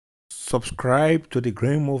Subscribe to the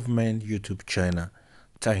Green Movement YouTube channel.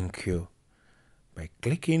 Thank you. By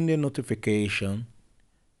clicking the notification,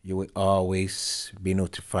 you will always be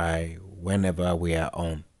notified whenever we are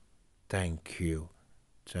on. Thank you.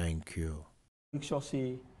 Thank you. Make sure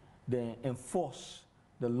say they enforce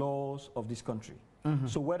the laws of this country.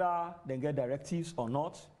 So whether they get directives or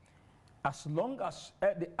not, as long as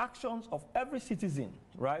the actions of every citizen,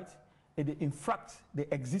 right, they infract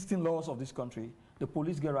the existing laws of this country, the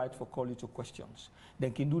police get right for calling to questions.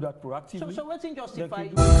 They can do that proactively. So what's in justify?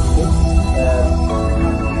 We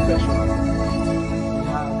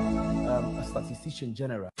have a statistician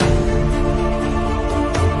general.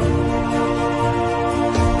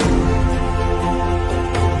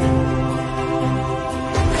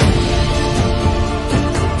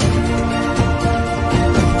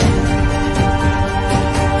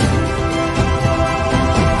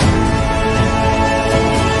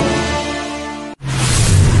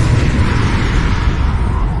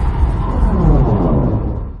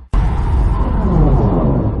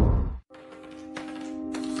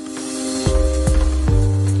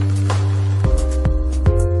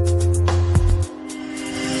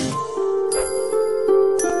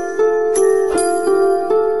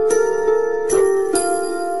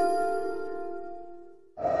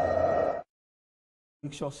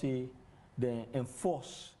 Make sure say they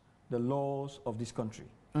enforce the laws of this country.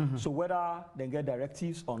 So whether they get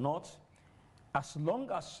directives or not, as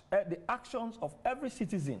long as the actions of every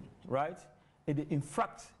citizen, right, they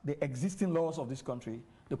infract the existing laws of this country,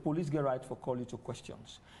 the police get right for calling to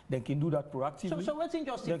questions. They can do that proactively. So what's in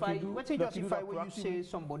justify? What's in justify when you say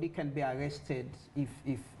somebody can be arrested if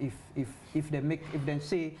they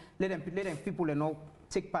say let them people not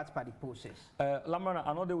take part by the process? Lamrana,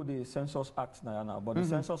 I know they with the Census Act now, but the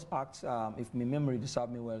Census Act, if my memory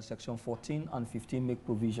serves me well, section 14 and 15 make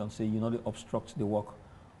provision say they obstruct the work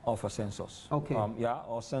of a census. Okay.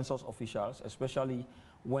 Or census officials, especially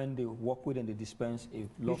when they work with and they dispense a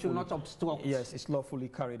lawfully. You should not obstruct. Yes, it's lawfully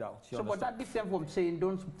carried out. So, but that different from saying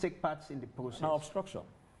don't take part in the process. Now obstruction.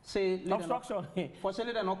 Say obstruction. For say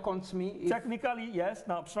let them not count me. Technically, yes.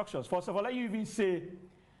 Now obstructions. First of all, let you even say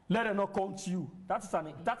let them not count you.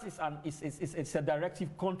 It's a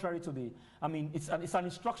directive contrary to the. I mean, it's an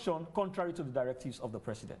instruction contrary to the directives of the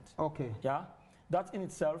president. Okay. Yeah. That in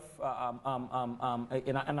itself,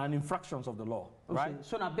 an infractions of the law, okay. Right?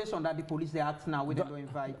 So now, based on that, the police they act now. We don't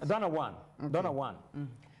invite. Done one.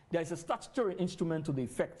 There is a statutory instrument to the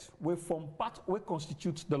effect where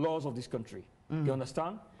constitutes the laws of this country. You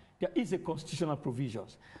understand? There is a constitutional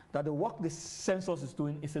provisions that the work the census is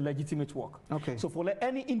doing is a legitimate work. Okay. So for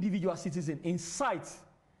any individual citizen incite,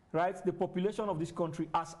 right, the population of this country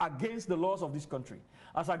as against the laws of this country,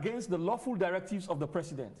 as against the lawful directives of the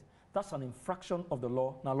president. That's an infraction of the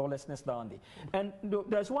law, now lawlessness down there. And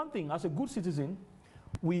there's one thing, as a good citizen,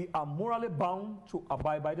 we are morally bound to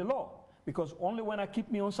abide by the law. Because only when I keep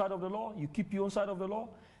me on side of the law, you keep you on side of the law,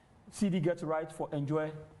 CD gets right for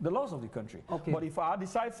enjoy the laws of the country. Okay. But if I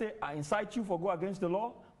decide, say, I incite you for go against the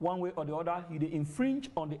law, one way or the other, you infringe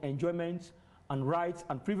on the enjoyments and rights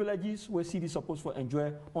and privileges where CD is supposed to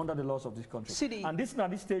enjoy under the laws of this country. CD. And this, at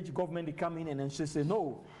this stage, government, they come in and then say,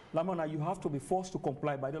 no, Lamona, you have to be forced to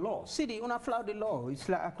comply by the laws. CD, when I flout the law, it's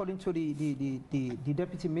like according to the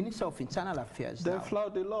Deputy Minister of Internal Affairs. They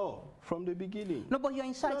flout the law from the beginning. No, but you're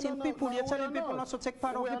inciting people. You're telling people not to take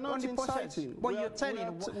part of the process. But you're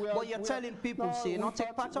telling people, say, not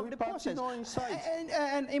take part of the process.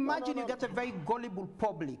 And imagine you get a very gullible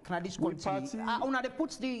public. Now this country, they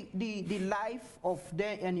put the life of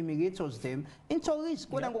their enumerators them into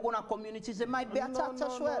risk. When they go to communities, they might be attacked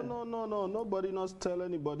as well. No. Nobody not tell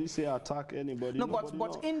anybody say attack anybody. No,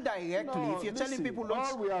 but indirectly, if you're telling people,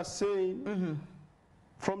 all we are saying.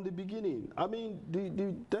 From the beginning, I mean,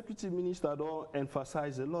 the deputy minister don't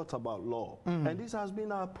emphasize a lot about law. And this has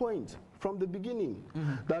been our point from the beginning,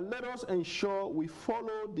 that let us ensure we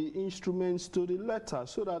follow the instruments to the letter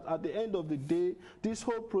so that at the end of the day, this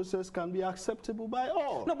whole process can be acceptable by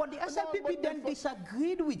all. No, but the SLPP then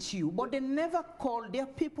disagreed with you, but they never called their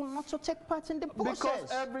people not to take part in the process.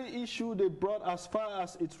 Because every issue they brought as far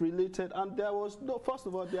as it's related, and there was no, first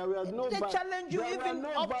of all, there were no... They challenge you even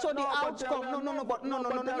up to the outcome.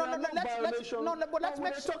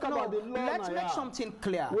 Let's make something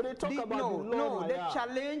clear. They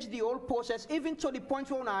challenged the whole process, even to the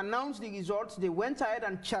point where when I announced the results, they went ahead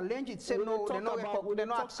and challenged it, said no, they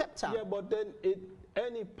don't accept it. Yeah, but then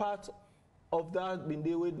any part of that been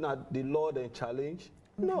there with not the law then challenge.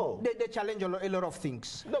 No. They challenge a lot of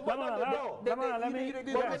things. No, but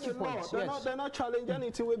they're not challenging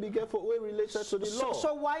anything we be for we related to the law.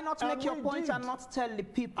 So why not make your point and not tell the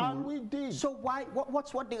people? And we did. So why?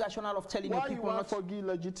 What's the rationale of telling the people why you not want to give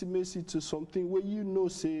legitimacy to something where you know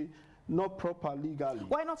say not proper legally?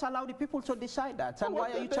 Why not allow the people to decide that? And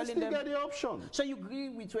why are you telling them? They get the option. So you agree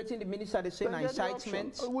with what the minister is saying,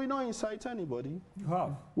 incitement? We don't incite anybody. You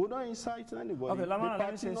have. We don't incite anybody. Okay, let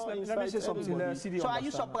me say something. So are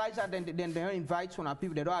you surprised that then they don't invite one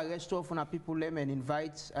people, they don't arrest one people them and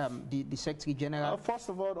invite the Secretary General? First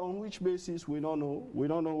of all, on which basis we don't know. We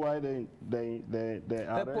don't know why they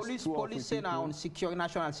arrest police say now on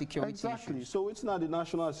national security exactly. issues. So it's not the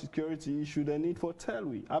national security issue they need for tell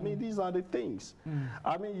we. I mean these are the things.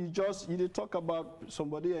 I mean you talk about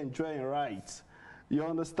somebody enjoying rights. You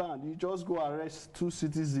understand? You just go arrest 2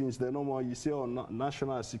 citizens, the normal you say on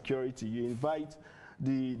national security. You invite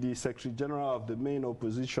the Secretary General of the main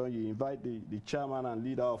opposition, you invite the chairman and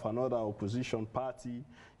leader of another opposition party,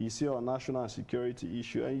 you say on national security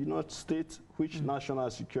issue, and you not state which national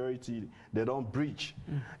security they don't breach.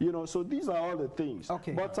 You know, so these are all the things.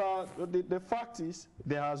 Okay. But the fact is,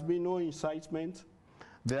 there has been no incitement.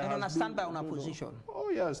 And understand by our position.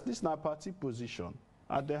 Oh yes, this is not party position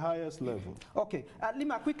at the highest level. Okay,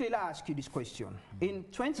 Lima, quickly let ask you this question. In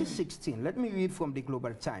 2016, let me read from the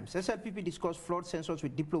Global Times. SLPP discussed flawed census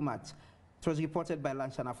with diplomats. It was reported by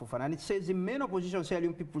Lansana Fofana, and it says the main opposition Sierra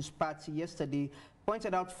Leone People's Party yesterday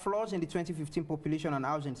pointed out flaws in the 2015 population and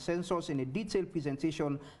housing census in a detailed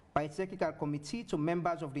presentation by its technical committee to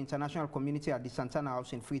members of the international community at the Santana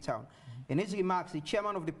House in Freetown. In his remarks, the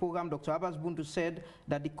chairman of the program, Dr. Abbas Bundu, said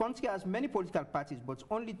that the country has many political parties, but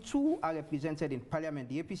only 2 are represented in parliament,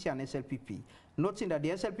 the APC and SLPP, noting that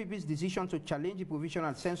the SLPP's decision to challenge the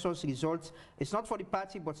provisional census results is not for the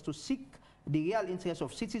party, but to seek the real interests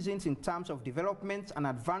of citizens in terms of development and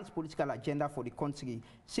advanced political agenda for the country,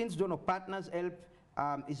 since donor partners' help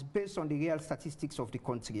is based on the real statistics of the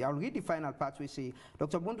country. I'll read the final part where say,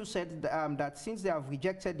 Dr. Bundu said that since they have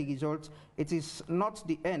rejected the results, it is not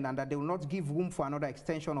the end and that they will not give room for another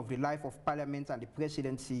extension of the life of Parliament and the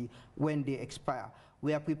presidency when they expire.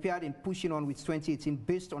 We are prepared in pushing on with 2018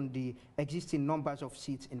 based on the existing numbers of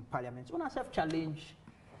seats in Parliament. When I challenge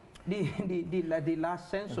the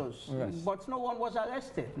last census, yes. But no one was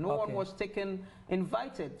arrested. No one was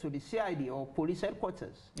invited to the CID or police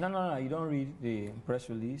headquarters. No, you don't read the press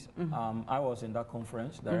release. I was in that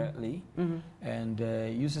conference directly, and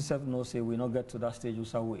you yourself know, say we not get to that stage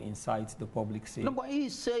so we incite the public. Say. No, but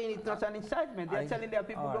he's saying it's not an incitement. They're telling their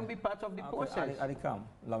people don't be part of the process. I come,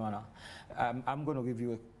 Lamana. I'm going to give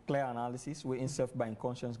you a clear analysis. We in self-buying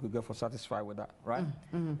conscience we get for satisfied with that, right?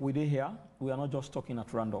 We did here. We are not just talking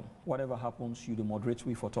at random. Whatever happens, you do moderate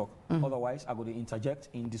we for talk. Otherwise, I go to interject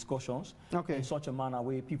in discussions in such a manner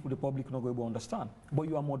where people, the public, not going to understand. But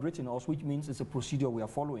you are moderating us, which means it's a procedure we are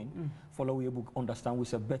following. Follow we able to understand, we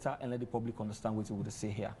say better, and let the public understand what we would say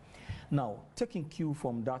here. Now, taking cue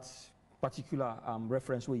from that particular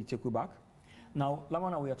reference where you take you back. Now,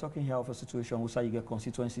 Lamana, we are talking here of a situation where you get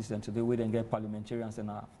constituencies, and today we then get parliamentarians in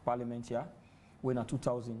a parliament here. When a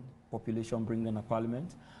 2,000 population bring in a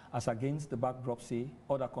parliament, as against the backdrop, say,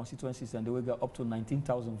 other constituencies, and they will get up to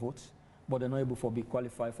 19,000 votes, but they're not able to be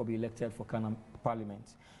qualified for be elected for kind of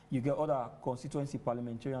parliament. You get other constituency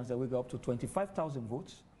parliamentarians that will get up to 25,000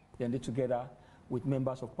 votes, then they together with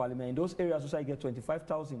members of parliament. In those areas, you get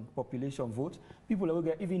 25,000 population votes, people that will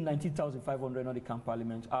get even 19,500 on the camp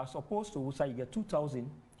parliament, as opposed to you get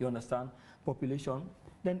 2,000, you understand, population,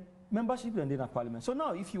 then membership in the parliament. So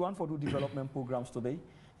now, if you want to do development programs today,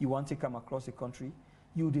 you want to come across the country,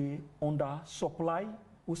 you under supply,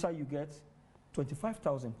 you get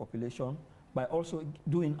 25,000 population by also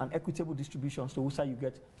doing an equitable distribution, so you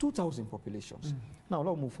get 2,000 populations. Now,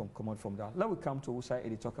 let's move from that. Let me come to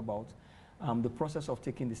and talk about the process of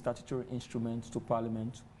taking the statutory instruments to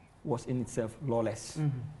Parliament was in itself lawless.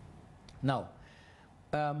 Now,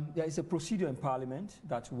 there is a procedure in Parliament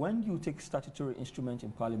that when you take statutory instrument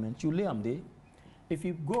in Parliament, you lay them there. If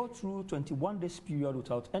you go through 21 days period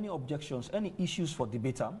without any objections, any issues for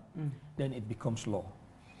debate, then it becomes law.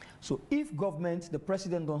 So if government, the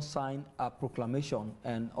president don't sign a proclamation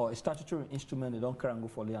or a statutory instrument, they don't carry and go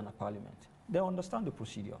for lay in a Parliament. They understand the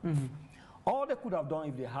procedure. All they could have done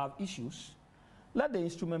if they have issues, let the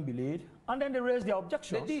instrument be laid, and then they raised their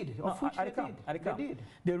objections. They did, of which they did.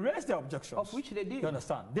 They raised their objections. Of which they did. You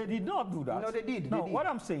understand? They did not do that. No, they did. No, what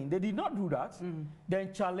I'm saying, they did not do that.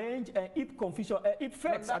 Then challenge and if confusion, if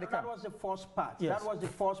facts. That was the first part. Yes. That was the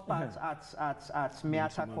first part at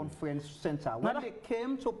Miata Conference Center. When they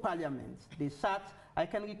came to Parliament, they sat. I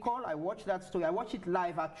can recall, I watched that story. I watched it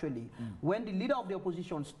live actually, when the leader of the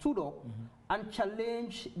opposition stood up and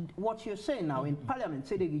challenged what you're saying now in Parliament.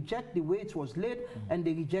 Say they reject the way it was laid and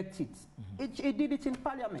they reject it. It did it in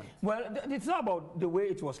Parliament. Well, it's not about the way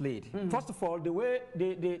it was laid. First of all, the way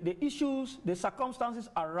the issues, the circumstances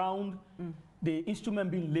around the instrument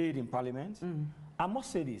being laid in Parliament. I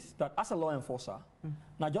must say this, that as a law enforcer,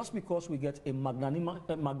 now just because we get a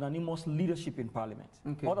magnanimous leadership in Parliament,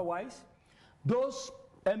 otherwise, those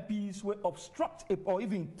MPs will obstruct or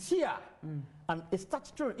even tear a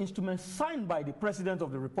statutory instrument signed by the President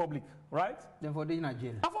of the Republic, right? Then for in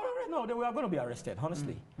jail. No, they were going to be arrested,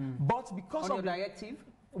 honestly. But because of the directive?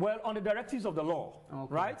 Well, on the directives of the law,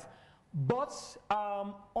 right? But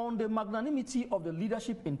on the magnanimity of the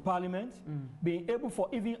leadership in Parliament, being able for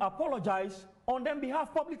even apologize on their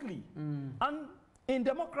behalf publicly. And in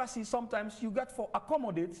democracy, sometimes you get for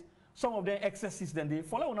accommodate some of their excesses, then they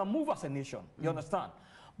follow on and move as a nation. You understand?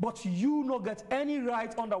 But you not get any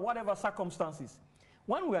right under whatever circumstances.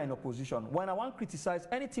 When we are in opposition, when I want to criticize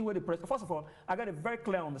anything with the president, first of all, I got a very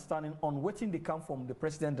clear understanding on waiting they come from the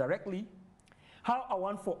president directly, how I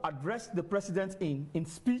want to address the president in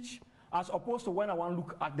speech, as opposed to when I want to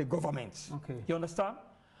look at the government. You understand?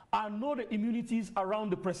 I know the immunities around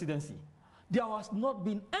the presidency. There has not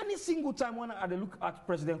been any single time when I had a look at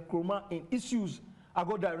President Nkrumah in issues I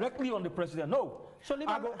go directly on the president. No. So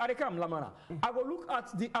I go look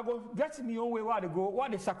at the, I go get me own way where they go, where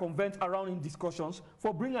they circumvent around in discussions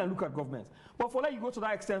for bring and look at government. But for that, you go to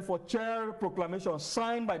that extent for chair proclamation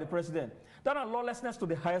signed by the president. That are lawlessness to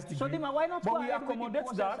the highest degree. So why not but we accommodate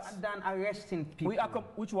that than arresting people?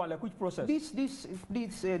 Which one? Like which process? This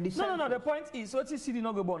No. The point is, what you see, the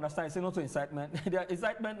not go understand. It's not to incitement. The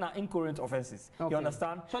incitement now incurrent offenses. You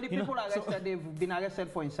understand? So the people arrested, they've been arrested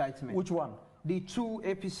for incitement. Which one? The two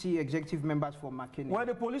APC executive members for McKinney. Well,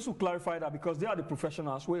 the police will clarify that because they are the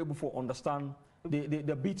professionals who are able to understand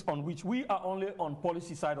the bit on which we are only on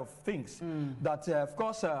policy side of things. That, of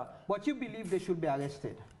course... but you believe they should be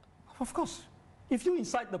arrested? Of course. If you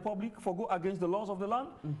incite the public for go against the laws of the land,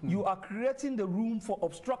 you are creating the room for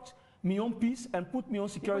obstruct my own peace and put my own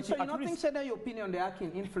security at risk. So you don't think that your opinion they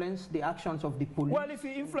can influence the actions of the police? Well, if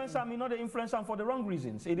you influence them, you know they influence them for the wrong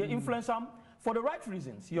reasons. They influence them for the right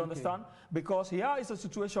reasons, you understand? Because here is a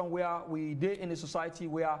situation where we live in a society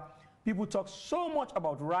where people talk so much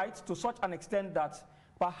about rights to such an extent that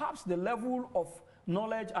perhaps the level of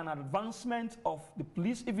knowledge and advancement of the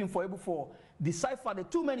police, even for able to decipher the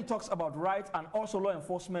too many talks about rights and also law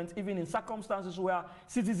enforcement, even in circumstances where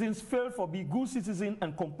citizens fail for be good citizens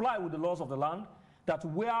and comply with the laws of the land, that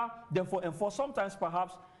where therefore enforce sometimes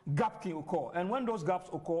perhaps gap can occur. And when those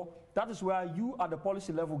gaps occur, that is where you at the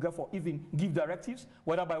policy level get for even give directives,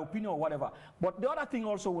 whether by opinion or whatever. But the other thing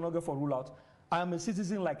also will not get for rule out. I am a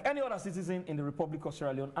citizen like any other citizen in the Republic of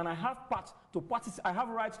Sierra Leone, and I have I have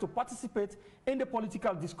rights to participate in the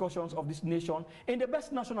political discussions of this nation in the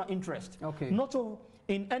best national interest. Not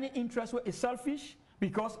in any interest where it's selfish,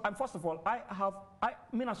 because first of all, I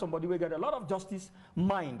mean as somebody will get a lot of justice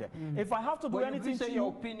mind. If I have to do anything to your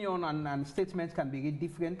opinion and statements can be read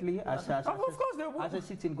differently as a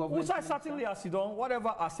sitting government. Which I certainly as you don't,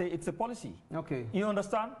 whatever I say, it's a policy. You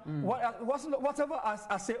understand? Whatever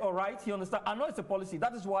I say, all right, you understand? I know it's a policy.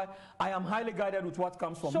 That is why I am highly guided with what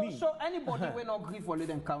comes from me. So anybody will not agree for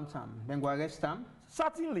them count them, then go arrest them?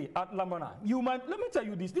 Certainly, at Lamana, you might. Let me tell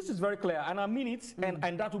you this. This is very clear, and I mean it,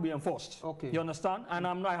 and that will be enforced. You understand? And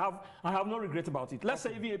I have no regret about it. Let's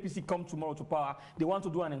say if the APC come tomorrow to power, they want to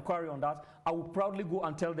do an inquiry on that. I will proudly go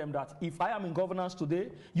and tell them that if I am in governance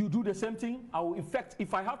today, you do the same thing. I will, in fact,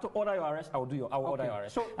 if I have to order your arrest, I will order your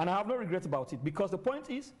arrest. And I have no regret about it because the point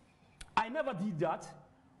is, I never did that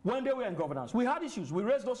when they were in governance. We had issues. We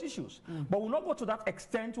raised those issues, but we'll not go to that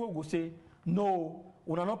extent where we'll say no.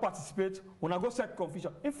 We will not participate, we will not go set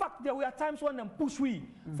confusion. In fact, there were times when them push we,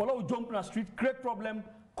 follow jump in the street, create problem,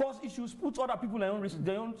 cause issues, put other people their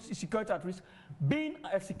own security at risk. Being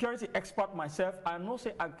a security expert myself, I know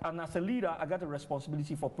say, and as a leader, I got a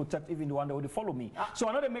responsibility for protect even the one that would follow me. So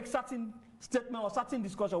I know they make certain statement or certain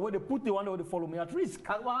discussion where they put the one that would follow me at risk.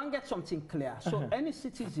 I want to get something clear. So any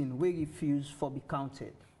citizen will refuse for be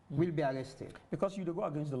counted, will be arrested. Because you go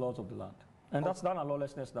against the laws of the land. And that's done a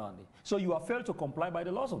lawlessness down there. So you have failed to comply by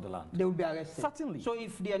the laws of the land. They will be arrested. Certainly. So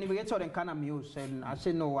if the enumerator then can amuse and I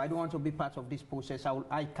say, no, I don't want to be part of this process,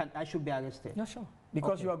 I should be arrested. Yeah, sure.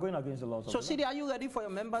 Because you are going against the laws of the land. So, Sidi, are you ready for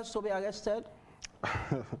your members to be arrested?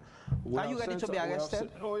 Are you ready to be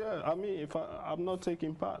arrested? Oh, yeah. I mean, if I'm not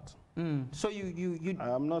taking part. So you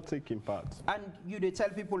I'm not taking part. And they tell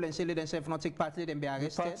people and say let themselves not take part, let them be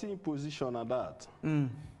arrested? The party in position at that.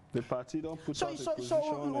 The party don't put out a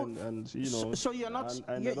position and you know. So you're not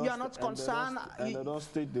concerned. And they don't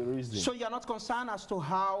state the reason. So you're not concerned as to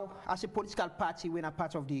how, as a political party, when a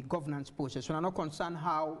part of the governance process, you're not concerned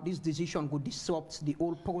how this decision could disrupt the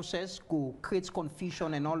whole process, could create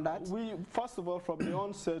confusion and all that. We first of all, from the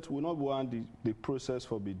onset, we not want the process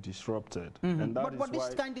to be disrupted, and that but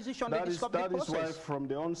this kind of decision that disrupt the process. That is why, from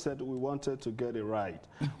the onset, we wanted to get it right.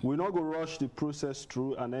 We're not going to rush the process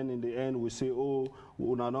through, and then in the end, we say, oh, we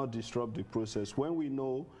will not disrupt the process. When we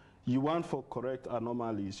know you want for correct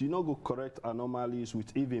anomalies, you not go correct anomalies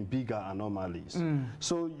with even bigger anomalies.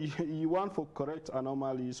 So you want for correct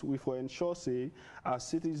anomalies, we for ensure, say, as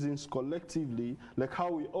citizens collectively, like how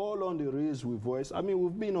we all on the raise with voice. I mean,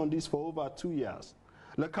 we've been on this for over 2 years.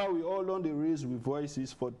 Like how we all on the raise with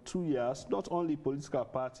voices for 2 years, not only political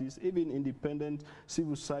parties, even independent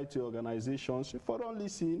civil society organizations. For only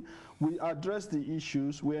seen, we address the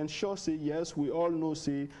issues, we ensure, say, yes, we all know,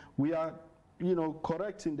 say, we are, you know,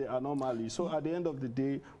 correcting the anomaly. So at the end of the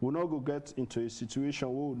day, we'll not go get into a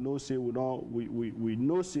situation where we know, say, we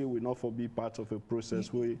know, say, we not for be part of a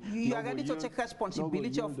process where you are ready to take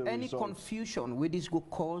responsibility of any confusion where this will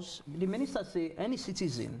cause. The minister say any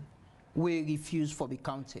citizen will refuse for be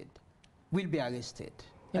counted, will be arrested.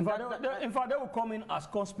 In fact, they will come in as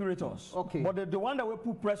conspirators. Okay. But the one that will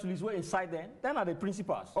put press release were inside them, then are the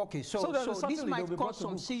principals. Okay, so this might cause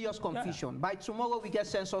some serious confusion. Yeah. By tomorrow we get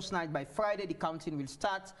census night, by Friday the counting will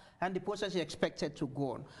start and the process is expected to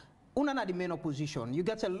go on. Una the main opposition, you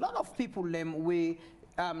get a lot of people where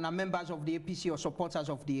members of the APC or supporters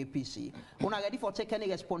of the APC. Una ready for take any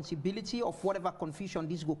responsibility of whatever confusion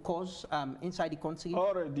this will cause inside the country?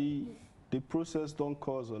 Already, the process don't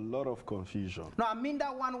cause a lot of confusion. No, I mean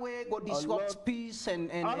that one way go disrupt peace and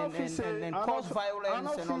cause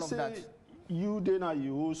violence and all of that. You didn't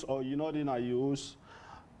use or you not didn't use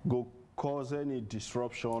go cause any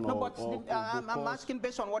disruption. No, but I'm asking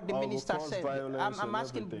based on what the minister said. I'm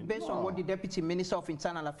asking based on what the Deputy Minister of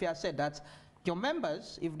Internal Affairs said, that your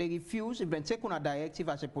members, if they refuse, if they take on a directive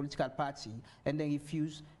as a political party and they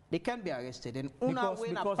refuse, they can be arrested. And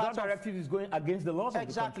because that directive is going against the laws of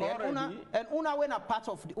the country. And when a part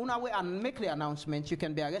of the and make the announcement, you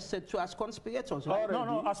can be arrested too as conspirators. Right?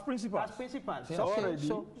 No, as principals. As principals.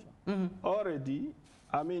 Yeah. Already,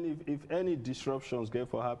 I mean, if any disruptions get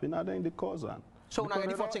for happen, I think the cause are. So una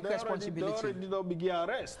ready for take responsibility. They already don't begin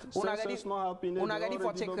arrest. Una ready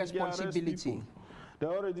for take responsibility. They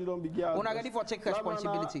already don't begin. Una ready for take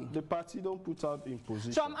responsibility. The party don't put out in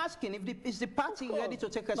position. So I'm asking, is the party ready to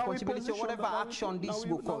take responsibility or whatever action this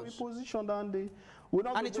will cause? We position down there.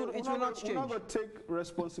 And it will not change. We're not going to take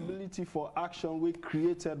responsibility for action we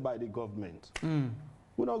created by the government.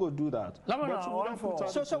 We're not going to do that.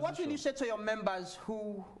 So what will you say to your members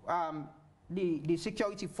who the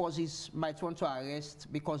security forces might want to arrest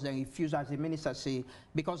because they refuse, as the minister say,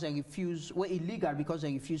 because they refuse, were illegal because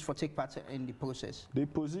they refuse to take part in the process? The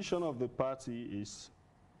position of the party is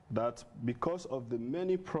that because of the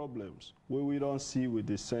many problems where we don't see with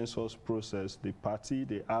the census process, the party,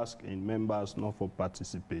 they ask in members not for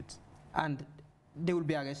participate. And they will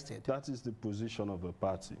be arrested? That is the position of the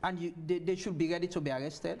party. And they should be ready to be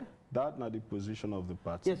arrested? That's not the position of the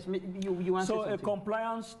party. Yes, you answer So a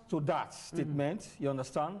compliance to that statement, you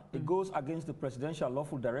understand, it goes against the presidential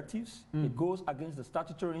lawful directives, it goes against the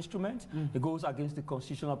statutory instrument, it goes against the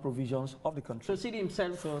constitutional provisions of the country. So Sidi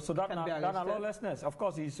himself so that lawlessness, of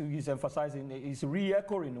course, he's emphasizing, he's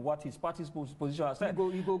re-echoing what his party's position has said.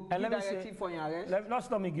 You go give directive for your arrest? Let's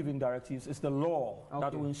not me giving directives. It's the law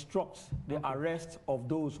that will instruct the arrest of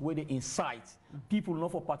those where they incite people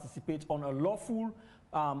not for participate on a lawful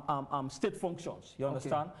state functions, you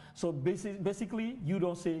understand? So basically, you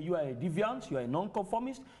don't say you are a deviant, you are a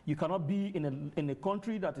non-conformist, you cannot be in a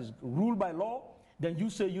country that is ruled by law, then you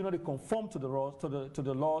say you know they conform to the laws,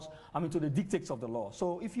 to the dictates of the law.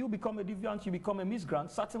 So if you become a deviant, you become a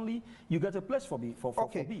miscreant, certainly you get a place for B.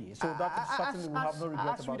 So that certainly will have no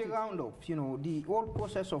regret about it. As we round up, you know, the whole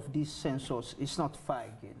process of this census is not far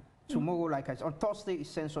again. Tomorrow, like I said, on Thursday is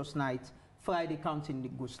census night, Friday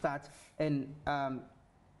counting will start, and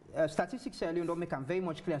statistics earlier don't make them very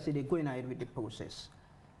much clear, say they're going ahead with the process.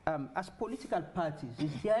 As political parties,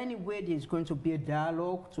 is there any way there's going to be a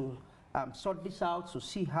dialogue to sort this out, to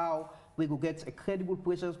see how we go get a credible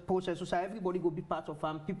process so everybody go be part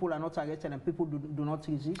of people are not arrested and people do not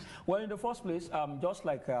resist? Well, in the first place, just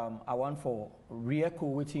like I want for re-echo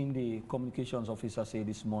within the communications officer say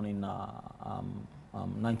this morning,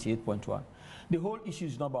 98.1, the whole issue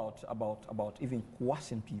is not about even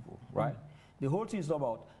coercing people, right? The whole thing is not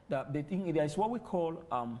about that. The thing there is what we call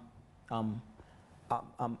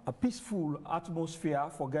a peaceful atmosphere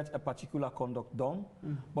for get a particular conduct done,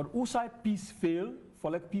 but outside peace fail for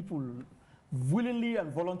let people willingly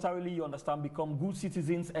and voluntarily, you understand, become good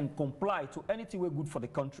citizens and comply to anything we're good for the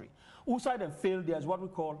country. Outside and fail, there's what we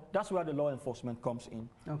call, that's where the law enforcement comes in,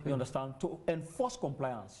 you understand, to enforce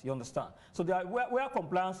compliance, you understand. So there are, where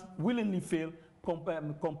compliance willingly fail,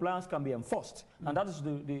 compliance can be enforced, and that is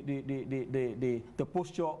the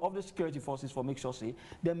posture of the security forces for make sure say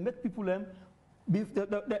they make people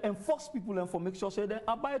they enforce people for make sure say they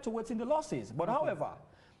abide to what's in the law says. But however,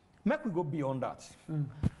 make we go beyond that.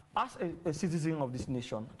 As a citizen of this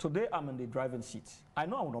nation, today I'm in the driving seat. I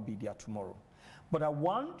know I will not be there tomorrow, but I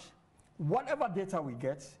want whatever data we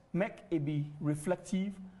get, make it be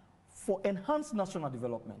reflective for enhanced national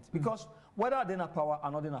development. Because whether they're in power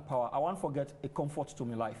or not in power, I won't forget a comfort to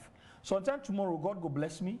my life. So until tomorrow, God go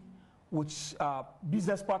bless me with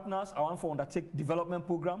business partners. I want to undertake development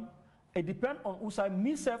program. It depends on who side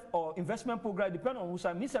myself or investment program. It depends on who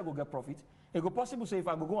side myself go get profit. It go possible say if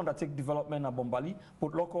I go undertake development at Bombali,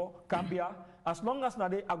 Port Loco, Cambia, as long as now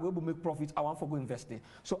I go able to make profit, I want to go invest it.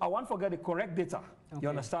 So I want to get the correct data. You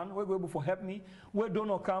understand? We go able to help me. Where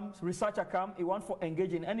donor comes, researcher come, he want to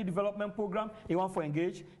engage in any development program, he want to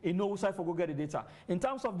engage, he know who side for go get the data. In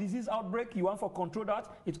terms of disease outbreak, you want to control that,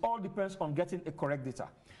 it all depends on getting a correct data.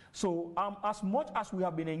 So as much as we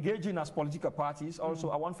have been engaging as political parties, also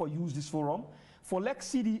I want to use this forum for let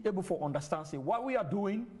CD able to understand, say what we are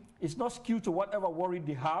doing is not skewed to whatever worry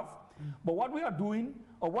they have, but what we are doing,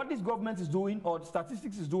 or what this government is doing, or the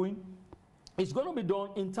statistics is doing, is going to be done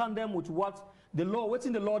in tandem with what the law, what's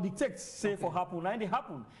in the law dictates, say for happen, and they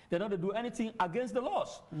happen. They don't do anything against the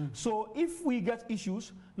laws. So if we get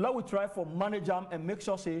issues, let we try for manage them and make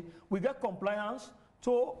sure, say, we get compliance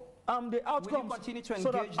to the outcomes. Continue to engage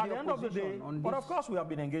so that at the end of the day, but of course we have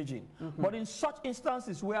been engaging. But in such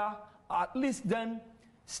instances where at least then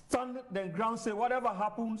stand the ground, say whatever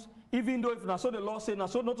happens, even though if na so the law say, na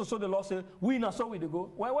so not to so the law say, we na so we they go.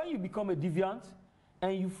 When you become a deviant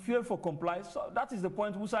and you fail for compliance, so that is the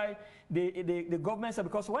point who say the government said,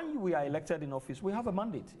 because when we are elected in office, we have a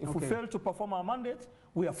mandate. If we fail to perform our mandate,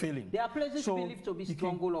 we are failing. There are places believed to be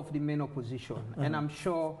stronghold of the main opposition, and I'm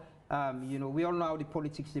sure you know, we all know how the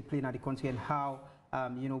politics they play in the country and how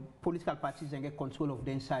you know, political parties can get control of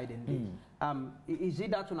the inside and is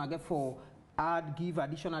it that one get for give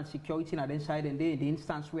additional security on the inside and in the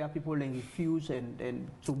instance where people then refuse and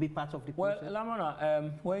to be part of the process? Well,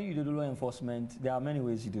 Lamona, when you do law enforcement, there are many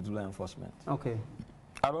ways you do law enforcement. Okay.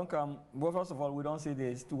 I don't come, well, first of all, we don't say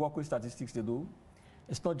this to work with statistics they do.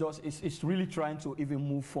 It's not just, it's really trying to even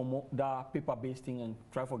move from that paper-based thing and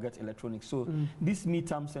try to get electronic. So this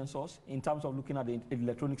midterm census, in terms of looking at the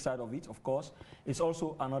electronic side of it, of course, it's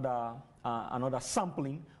also another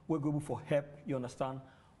sampling we're going for help, you understand,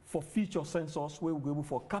 for future census where we're able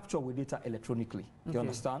for capture with data electronically. You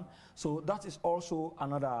understand? So that is also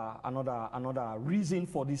another reason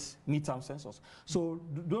for this midterm census. So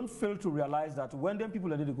don't fail to realize that when them people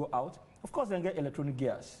are ready to go out, of course they get electronic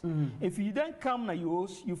gears. If you then come na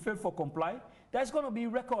you fail for comply, there's going to be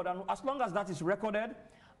record, and as long as that is recorded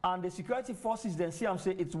and the security forces then see and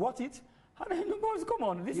say it's worth it, come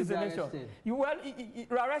on, this is a nation.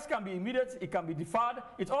 Arrest can be immediate, it can be deferred.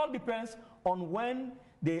 It all depends on when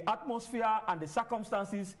the atmosphere and the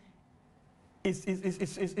circumstances is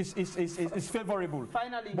favorable.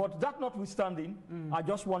 Finally, but that notwithstanding, I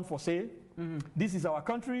just want to say, this is our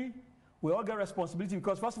country. We all get responsibility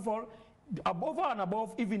because, first of all, above and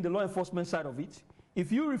above, even the law enforcement side of it,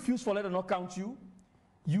 if you refuse for let them not count you,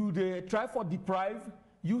 you try for deprive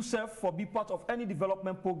yourself for be part of any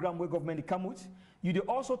development program where government come with. You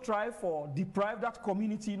also try for deprive that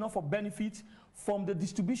community, not for benefit from the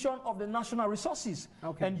distribution of the national resources.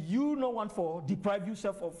 And you no want for deprive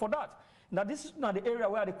yourself for that. Now this is not the area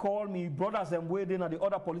where they call me brothers and where then the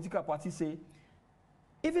other political parties say,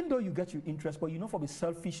 even though you get your interest, but you know for be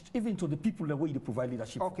selfish, even to the people the way you provide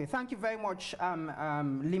leadership. Okay, thank you very much,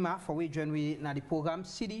 Lima, for we join me in the program.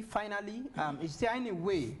 City, finally, is there any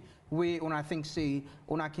way when I think say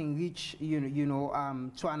when I can reach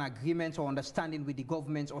to an agreement or understanding with the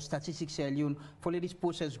government or statistics alone for let this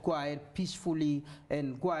process go ahead peacefully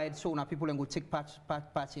and go ahead so now people can go take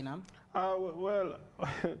part in them? Well,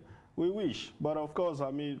 we wish, but of course,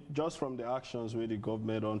 I mean, just from the actions where the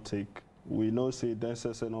government don't take we know say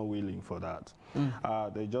Census are not willing for that.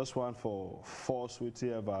 They just want for force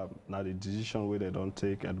whatever now the decision where they don't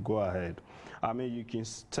take and go ahead. I mean, you can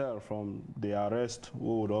tell from the arrest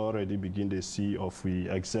we would already begin to see of the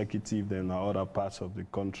executive in other parts of the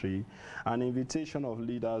country, an invitation of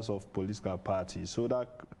leaders of political parties, so that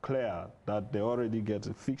clear that they already get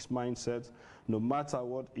a fixed mindset, no matter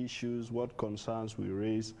what issues, what concerns we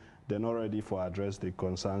raise, they're not ready for address the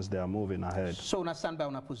concerns, they are moving ahead. So now stand by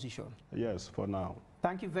on a position? Yes, for now.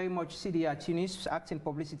 Thank you very much, CDR Tunnis, Acting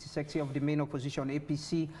Publicity Secretary of the main opposition,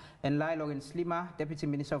 APC, and Lai Lawrence Lima, Deputy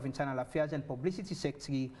Minister of Internal Affairs and Publicity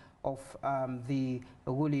Secretary of the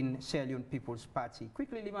ruling Sierra Leone People's Party.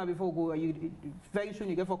 Quickly, Lima, before we go, very soon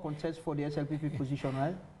you get for contest for the SLPP position,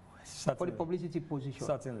 right? Certainly. For the publicity position.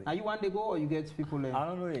 Certainly. Are you one day go or you get people? I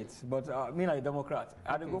don't know it, but me like a Democrat.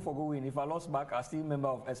 I don't go for go win. If I lost back, I still member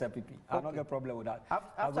of SLPP. I don't get problem with that.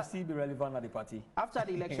 I will still be relevant at the party. After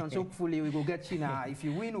the elections, hopefully we will get you now. If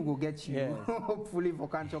you win, we will get you. Yes. Hopefully we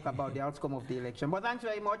can talk about the outcome of the election. But thanks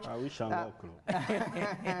very much. I wish I'm luck.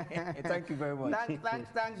 Thank you very much.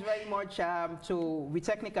 Thanks very much to the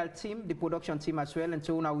technical team, the production team as well, and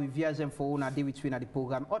to now we via them for una day between the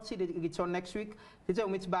program. I'll see the return next week. We'll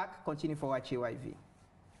meet back. Continue for watch AYV.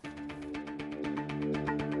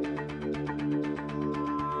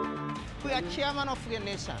 We are chairman of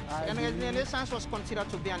Renaissance, and Renaissance was considered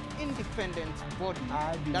to be an independent body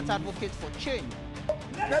that advocates for change.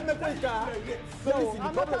 Let me put so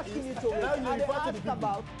I'm not asking you to ask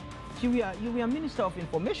about. You were Minister of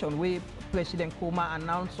Information where President Kuma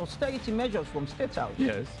announced austerity measures from State House.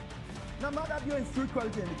 Yes. No matter doing free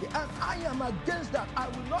quality education, and I am against that. I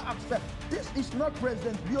will not accept. This is not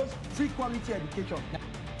President Bio's free quality education.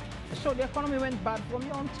 So the economy went bad from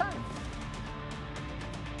your own time.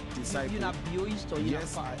 Disciple. You're not Bioist or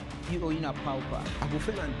you're not pauper. I will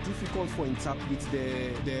find it difficult for interpret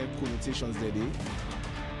the connotations there.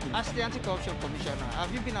 As the Anti-Corruption Commissioner,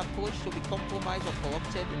 have you been approached to be compromised or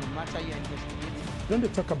corrupted in the matter you're investigating? Don't they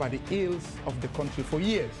talk about the ills of the country for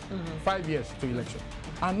years, 5 years to election?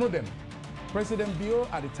 I know them. President Bio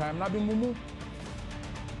at the time, Nabi Mumu,